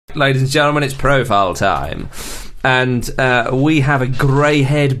Ladies and gentlemen, it's profile time. And we have a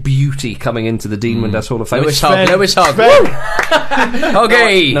grey-haired beauty coming into the Dean Windass Hall of Fame. Lewis Hogg.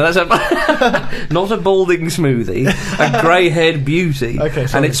 Okay. No, that's not a balding smoothie. A grey-haired beauty. Okay,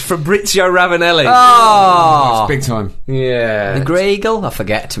 and it's Fabrizio Ravanelli. Oh, it's big time. Yeah. The grey eagle? I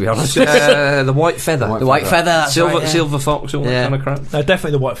forget, to be honest. The white feather. The white feather. That's Silver, right, yeah. silver fox, all that kind of crap. No,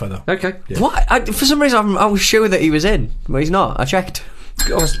 definitely the white feather. Okay. Yeah. What? For some reason, I was sure that he was in, but he's not. I checked.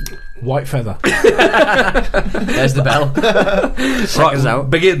 White feather. There's the bell. Right,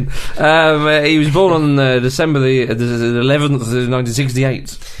 out. Begin. He was born on December the 11th,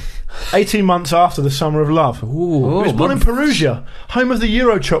 1968. 18 months after the Summer of Love. Ooh, he was born in Perugia, home of the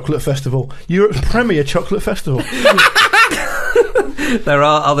Euro Chocolate Festival, Europe's premier chocolate festival. There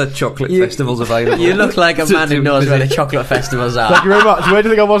are other chocolate festivals available. You look like a man who knows where the chocolate festivals are. Thank you very much. Where do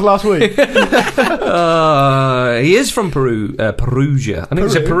you think I was last week? He is from Perugia. I think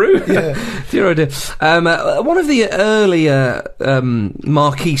it's Peru. Yeah. Dear oh dear. One of the earlier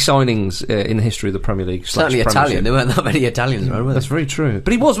marquee signings in the history of the Premier League. Certainly Italian. There weren't that many Italians around, were there? That's very true.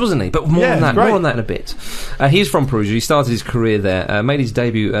 But he was, wasn't he? But more on that in a bit. He's from Perugia. He started his career there, made his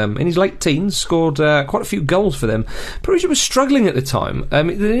debut in his late teens, scored quite a few goals for them. Perugia was struggling at the time.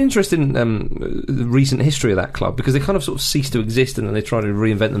 There's an interesting recent history of that club, because they kind of sort of ceased to exist and then they try to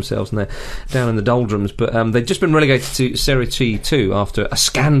reinvent themselves and they're down in the doldrums. But they'd just been relegated to Serie C2 after a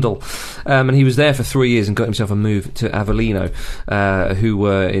scandal. And he was there for 3 years and got himself a move to Avellino, who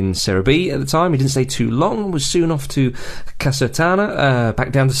were in Serie B at the time. He didn't stay too long, was soon off to Casertana,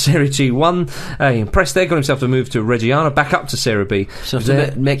 back down to Serie C1. He impressed there, got himself a move to Reggiana, back up to Serie B. So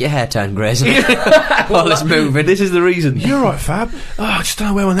to make your hair turn grey, isn't it? While it's moving. This is the reason. You're right, Fab. I just don't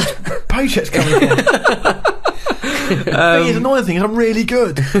know where my next paycheck's coming from. The annoying thing is I'm really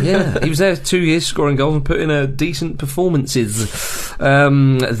good. Yeah, he was there 2 years scoring goals and putting in decent performances.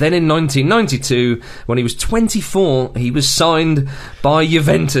 Then in 1992, when he was 24, he was signed by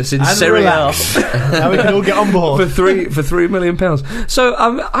Juventus in Serie A. Now we can all get on board for £3 million. So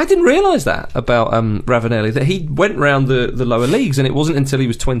I didn't realise that about Ravanelli, that he went round the lower leagues, and it wasn't until he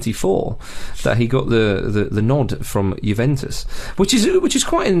was 24 that he got the nod from Juventus, which is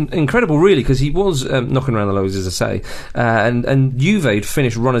quite incredible, really, because he was knocking around the lows, as I say, and Juve had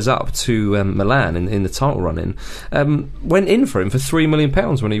finished runners up to Milan in the title run-in, went in for him for £3 million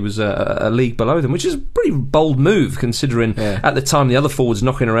when he was a league below them, which is a pretty bold move, considering at the time the other forwards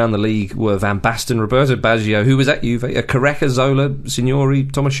knocking around the league were Van Basten, Roberto Baggio, who was at Juve, Careca, Zola, Signori,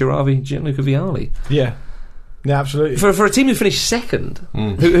 Thomas Shiravi, Gianluca Vialli. Yeah, absolutely. For a team who finished second,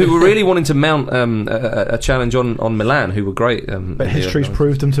 who were really wanting to mount a challenge on Milan, who were great. But history's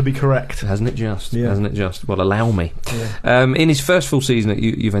proved them to be correct. Hasn't it just? Yeah. Hasn't it just? Well, allow me. Yeah. In his first full season at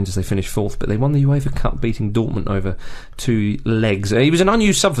Juventus, they finished fourth, but they won the UEFA Cup, beating Dortmund over 2 legs. He was an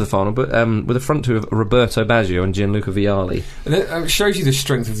unused sub for the final, but with a front two of Roberto Baggio and Gianluca Vialli. And it shows you the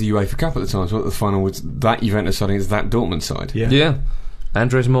strength of the UEFA Cup at the time. So the final was that Juventus side against that Dortmund side. Yeah.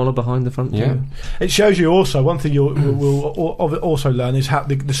 Andres Mola behind the front. Yeah. It shows you also, one thing we'll also learn is how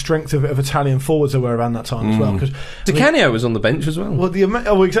the strength of Italian forwards there were around that time as well. Because Di Canio was on the bench as well.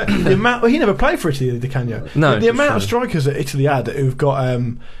 Well, exactly. The amount. Well, he never played for Italy, Di Canio. No, the amount of strikers that Italy had who've got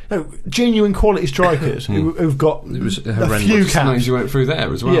genuine quality strikers who've got a few caps. Names you went through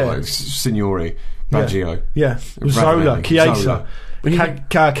there as well, like Signori, Baggio, Zola, Chiesa,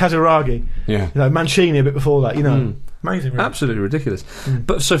 Casaraghi, Mancini a bit before that. Amazing, really. Absolutely ridiculous.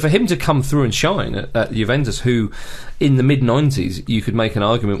 But so for him to come through and shine at Juventus, who in the mid-90s you could make an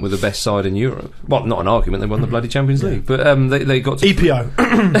argument with the best side in Europe. Well, not an argument, they won the bloody Champions League, but they got to EPO.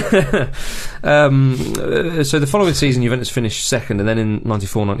 So the following season Juventus finished second, and then in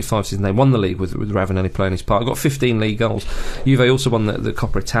 94-95 season they won the league with Ravanelli playing his part. Got 15 league goals. Juve also won the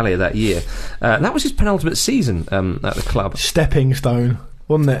Coppa Italia that year. That was his penultimate season at the club. Stepping stone,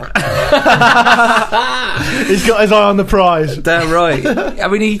 wasn't it? He's got his eye on the prize. Damn right. I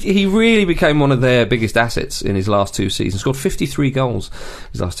mean, he really became one of their biggest assets in his last 2 seasons. Scored 53 goals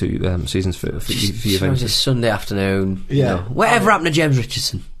his last 2 seasons for Juventus. It was a Sunday afternoon. Whatever happened to James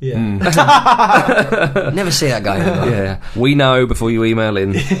Richardson? Yeah. Never see that guy anymore. Yeah. We know before you email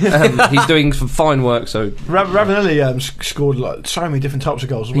in. He's doing some fine work. So Ravanelli scored so many different types of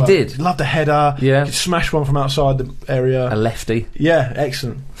goals as well. He did. He loved a header. Yeah. He could smash one from outside the area. A lefty. Yeah,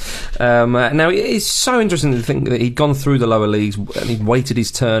 excellent. Now it's so interesting to think that he'd gone through the lower leagues and he'd waited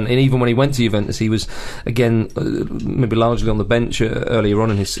his turn, and even when he went to Juventus he was again maybe largely on the bench earlier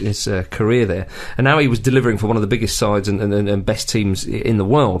on in his career there, and now he was delivering for one of the biggest sides and best teams in the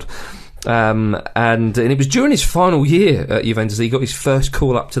world. And it was during his final year at Juventus that he got his first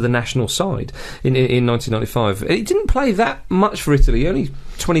call up to the national side in 1995. He didn't play that much for Italy, only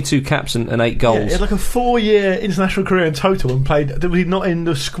 22 caps and 8 goals. Yeah, he had like a 4-year international career in total and played. Was he not in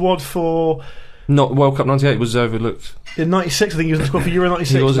the squad for? Not World Cup 98 was overlooked. In 96, I think he was in the squad for Euro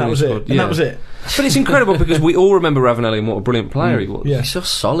 96, and that was it. And that was it. But it's incredible because we all remember Ravanelli and what a brilliant player he was. Yeah. He's so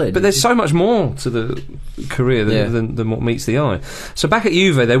solid. But there's so much more to the career than what meets the eye. So back at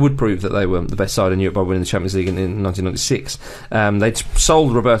Juve, they would prove that they were the best side in Europe by winning the Champions League in 1996. They'd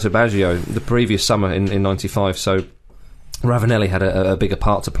sold Roberto Baggio the previous summer in 95, so Ravanelli had a bigger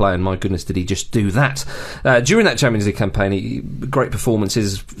part to play, and my goodness, did he just do that. During that Champions League campaign, great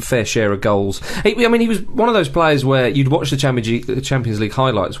performances, fair share of goals. He was one of those players where you'd watch the Champions League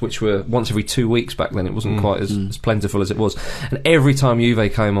highlights, which were once every 2 weeks back then. It wasn't quite as plentiful as it was. And every time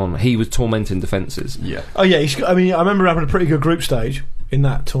Juve came on, he was tormenting defences. Yeah. Oh, yeah. I remember having a pretty good group stage in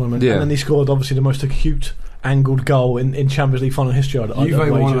that tournament. Yeah. And then he scored, obviously, the most acute angled goal in Champions League final history. Juve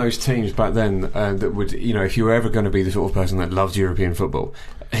were one of those teams back then that would, if you were ever going to be the sort of person that loved European football,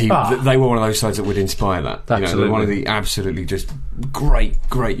 they were one of those sides that would inspire that. Absolutely. One of the absolutely just great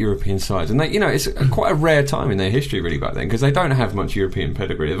European sides, and it's quite a rare time in their history really back then, because they don't have much European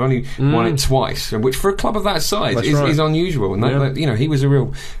pedigree. They've only won it twice, which for a club of that size is unusual. And he was a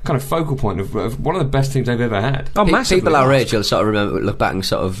real kind of focal point of one of the best teams they've ever had. Oh, massively. People our age will sort of look back and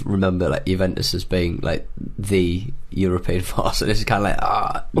sort of remember like Juventus as being like the European force, and it's kind of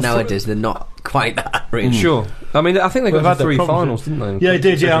like nowadays they're not quite that really. Sure. I think they got to 3 finals, didn't they? Yeah, they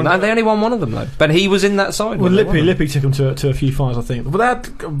did. Yeah, and they only won one of them though. But he was in that side. Well, Lippi took them to a few finals, I think. But they had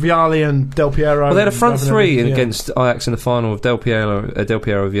Vialli and Del Piero. Well, they had a front three against Ajax in the final of Del Piero,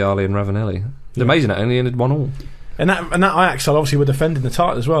 Vialli, and Ravanelli. It's amazing that only ended 1-1. And that Ajax obviously were defending the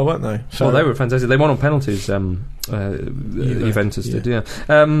title as well, weren't they? So they were fantastic. They won on penalties. Juventus did, yeah.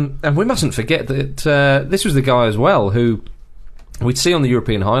 And we mustn't forget that this was the guy as well who we'd see on the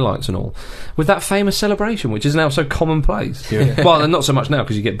European highlights and all, with that famous celebration, which is now so commonplace. Yeah. Well, not so much now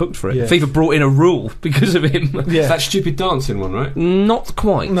because you get booked for it. Yeah. FIFA brought in a rule because of him. Yeah. That stupid dancing one, right? Not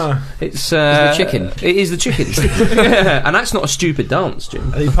quite. No. It's the chicken. It is the chicken. Yeah. And that's not a stupid dance,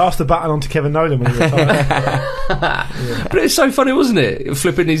 Jim. And he passed the baton on to Kevin Nolan when he retired. But it's so funny, wasn't it?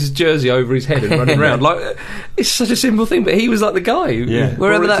 Flipping his jersey over his head and running around. Like, it's such a simple thing, but he was like the guy who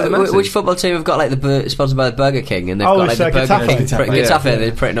remember that? Which football team have got like sponsored by the Burger King, and they've got like the Burger King. Getafe,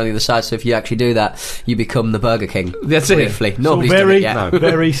 they're putting on the other side, so if you actually do that, you become the Burger King. That's briefly. It. Nobody's done it yet. No.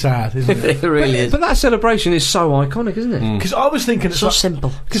 Very sad, isn't it? It really is. But that celebration is so iconic, isn't it? Because I was thinking... It's so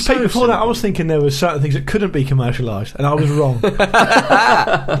simple. Because before that, I was thinking there were certain things that couldn't be commercialised, and I was wrong.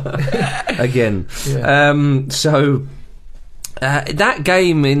 Again. Yeah. That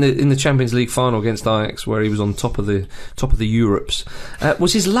game in the Champions League final against Ajax, where he was on top of the Europes,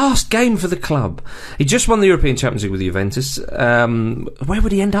 was his last game for the club. He just won the European Champions League with Juventus. Where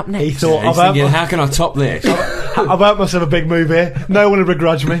would he end up next? He thought, how can I top this? I've earned myself a big move here. No one will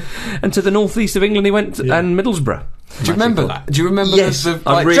begrudge me. And to the northeast of England he went, and Middlesbrough. Do you remember that? Do you remember? Yes. Do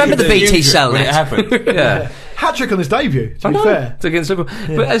you remember the BT cell when it happened? Yeah. Hat-trick on his debut, to be fair. Against Liverpool.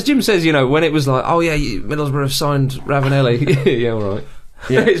 Yeah. But as Jim says, when it was like, Middlesbrough have signed Ravanelli. Yeah, all right.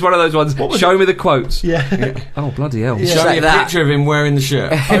 Yeah. It's one of those ones. Show me the quotes. Yeah. Oh, bloody hell. Yeah. Show me a picture of him wearing the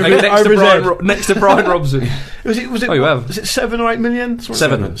shirt. next to Brian Robson. Was it? Was it 7 or 8 million?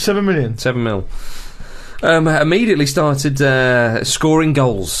 7 million. 7 mil. Immediately started scoring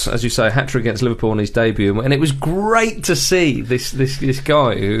goals, as you say, a hat-trick against Liverpool on his debut, and it was great to see this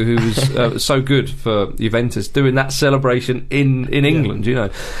guy who was so good for Juventus doing that celebration in England,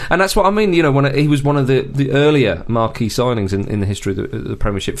 and that's what I mean. When he was one of the earlier marquee signings in the history of the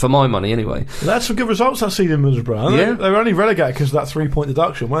Premiership, for my money, anyway. They had some good results that season, Middlesbrough. Yeah, they were only relegated because of that 3-point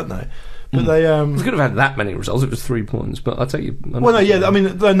deduction, weren't they? But they could have had that many results. It was 3 points, but I take you. Well, no, yeah, I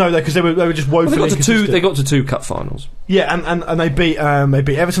mean, no, because they were just woefully. They got to 2 cup finals. Yeah, and they beat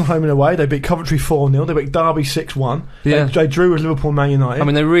Everton home and away. They beat Coventry 4-0. They beat Derby 6-1. Yeah, they drew with Liverpool, Man United. I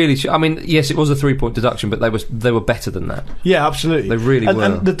mean, they really. Yes, it was a 3-point deduction, but they were better than that. Yeah, absolutely. They really were.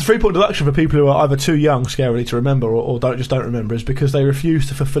 And the 3-point deduction for people who are either too young, scarily, to remember, or don't remember, is because they refused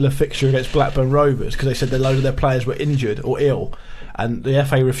to fulfil a fixture against Blackburn Rovers because they said that a load of their players were injured or ill. And the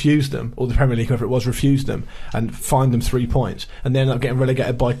FA refused them, or the Premier League, whoever it was, refused them and fined them 3 points, and they ended up getting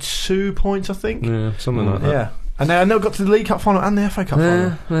relegated by 2 points, I think. Yeah, something like that. Yeah, and they never got to the League Cup final and the FA Cup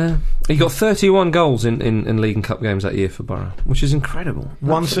final. Yeah. He got 31 goals in League and Cup games that year for Borough, which is incredible.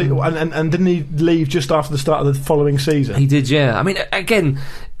 One season, and didn't he leave just after the start of the following season? He did, yeah. I mean, again,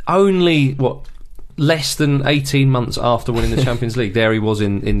 only less than 18 months after winning the Champions League, there he was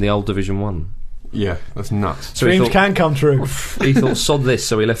in the old Division 1. Yeah, that's nuts. So dreams can come true. He thought, sod this,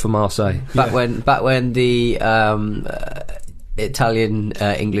 so he left for Marseille. Back when the Italian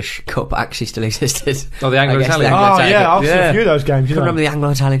English Cup actually still existed. Oh, the Anglo-Italian. I've seen a few of those games. I remember the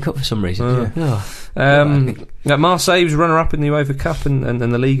Anglo-Italian Cup for some reason. Marseille was runner-up in the UEFA Cup and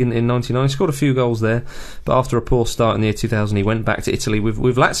the league in 99. He scored a few goals there, but after a poor start in the year 2000, he went back to Italy with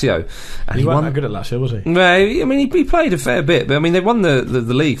Lazio. And he wasn't that good at Lazio, was he? Well, I mean, he played a fair bit, but I mean, they won the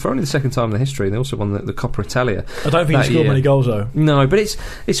league for only the second time in the history. They also won the Coppa Italia. I don't think he scored many goals though. No, but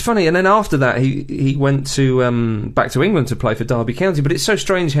it's funny. And then after that, he went to back to England to play for Derby County. But it's so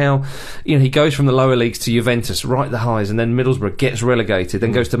strange how he goes from the lower leagues to Juventus, right at the highs, and then Middlesbrough gets relegated,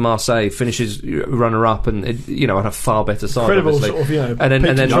 then goes to Marseille, finishes runner-up, and had a far better side. Incredible obviously. sort of, and then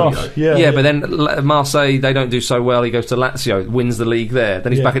but then Marseille, they don't do so well. He goes to Lazio, wins the league there.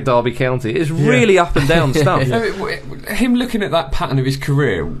 Then he's back at Derby County. It's really up and down stuff. Him looking at that pattern of his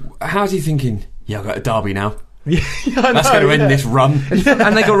career, how's he thinking? Yeah, I've got a Derby now. That's going to end this run.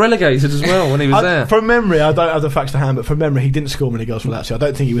 And they got relegated as well when he was there. From memory, I don't have the facts to hand, but from memory, he didn't score many goals for Lazio. I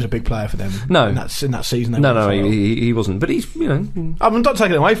don't think he was a big player for them. No, in that season. He wasn't. But he's I'm not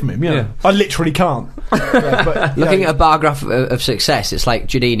taking it away from him. I literally can't. Looking at a bar graph of success, it's like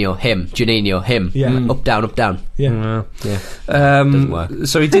Juninho, him. Yeah. Up down, up down. Yeah. Doesn't work.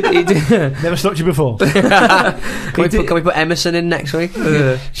 So he did. Never stopped you before. Can we put Emerson in next week?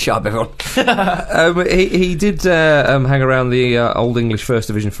 Shut up, everyone. He did hang around the Old English First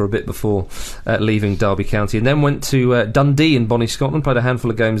Division for a bit before leaving Derby County, and then went to Dundee in Bonnie, Scotland, played a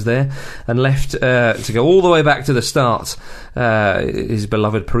handful of games there, and left to go all the way back to the start. His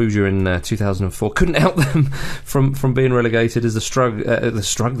beloved Perugia in 2004 couldn't help them from being relegated as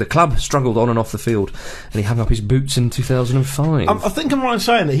the club struggled on and off the field, and he hung up his boots in 2005. I think I'm right in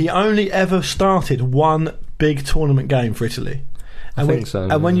saying that he only ever started one big tournament game for Italy. I think so.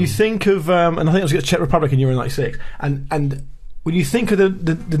 And when you think of, and I think it was against Czech Republic in Euro '96, and when you think of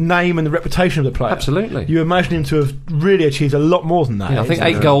the name and the reputation of the player, absolutely, you imagine him to have really achieved a lot more than that. Yeah, I think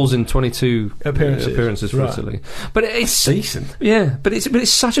 8 goals in 22 appearances for right. Italy. But it's decent. Yeah, but it's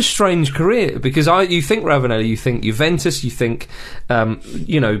such a strange career because you think Ravanelli, you think Juventus, you think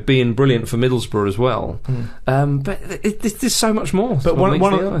being brilliant for Middlesbrough as well. But there's so much more. But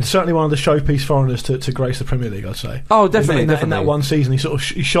certainly one of the showpiece foreigners to grace the Premier League, I'd say. Oh, definitely. In that one season, he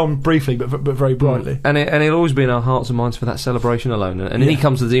shone briefly, but very brightly. And it'll always be in our hearts and minds for that celebration alone, and then he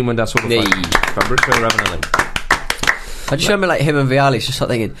comes to the England Hall of Fame. Fabrizio Ravanelli. I just remember like him and Vialli's just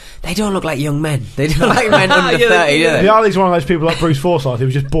start thinking they don't look like young men. They don't look like men under 30, do they? Vialli's one of those people like Bruce Forsyth who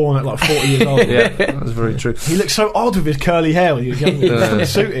was just born at like 40 years old. Yeah, that's very true. He looked so odd with his curly hair when he was younger. It didn't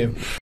suit him.